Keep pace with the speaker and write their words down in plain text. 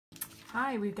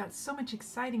Hi, we've got so much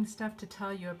exciting stuff to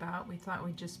tell you about. We thought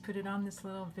we'd just put it on this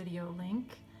little video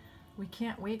link. We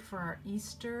can't wait for our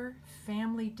Easter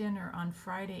family dinner on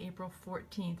Friday, April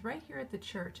 14th, right here at the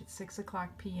church at 6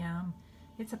 o'clock p.m.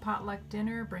 It's a potluck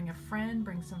dinner. Bring a friend,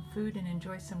 bring some food, and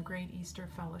enjoy some great Easter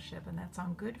fellowship. And that's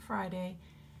on Good Friday,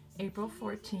 April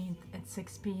 14th at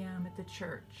 6 p.m. at the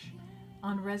church.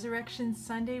 On Resurrection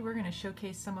Sunday, we're going to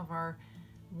showcase some of our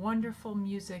wonderful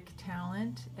music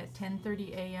talent at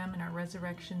 10:30 a.m. in our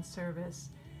resurrection service.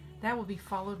 That will be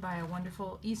followed by a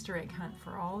wonderful Easter egg hunt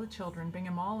for all the children. Bring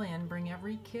them all in. Bring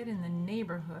every kid in the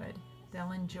neighborhood.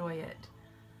 They'll enjoy it.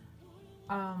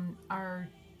 Our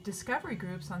discovery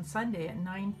groups on Sunday at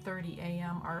 9:30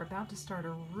 a.m. are about to start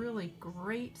a really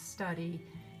great study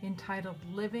entitled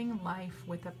Living Life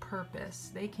with a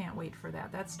Purpose. They can't wait for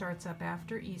that. That starts up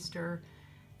after Easter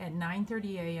at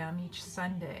 9:30 a.m. each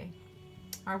Sunday.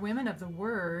 Our Women of the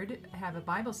Word have a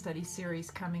Bible study series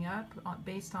coming up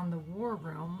based on the War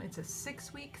Room. It's a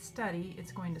 6-week study.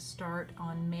 It's going to start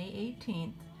on May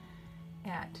 18th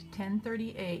at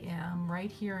 10:30 a.m.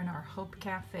 right here in our Hope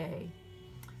Cafe.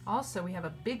 Also, we have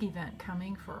a big event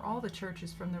coming for all the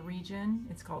churches from the region.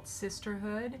 It's called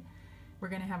Sisterhood. We're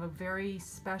going to have a very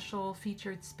special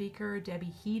featured speaker,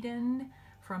 Debbie Heaton,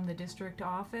 from the district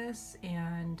office,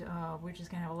 and we're just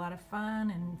going to have a lot of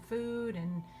fun and food,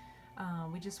 and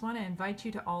we just want to invite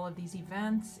you to all of these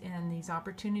events and these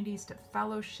opportunities to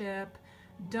fellowship.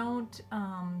 Don't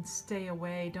stay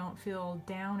away. Don't feel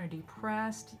down or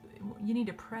depressed. You need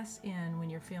to press in when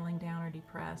you're feeling down or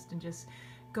depressed, and just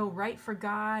go right for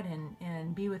God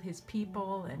and be with His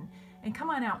people, and come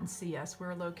on out and see us.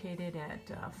 We're located at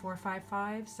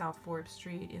 455 South Forbes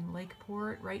Street in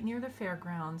Lakeport, right near the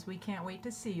fairgrounds. We can't wait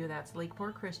to see you. That's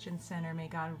Lakeport Christian Center. May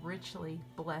God richly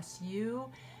bless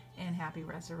you, and happy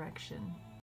resurrection.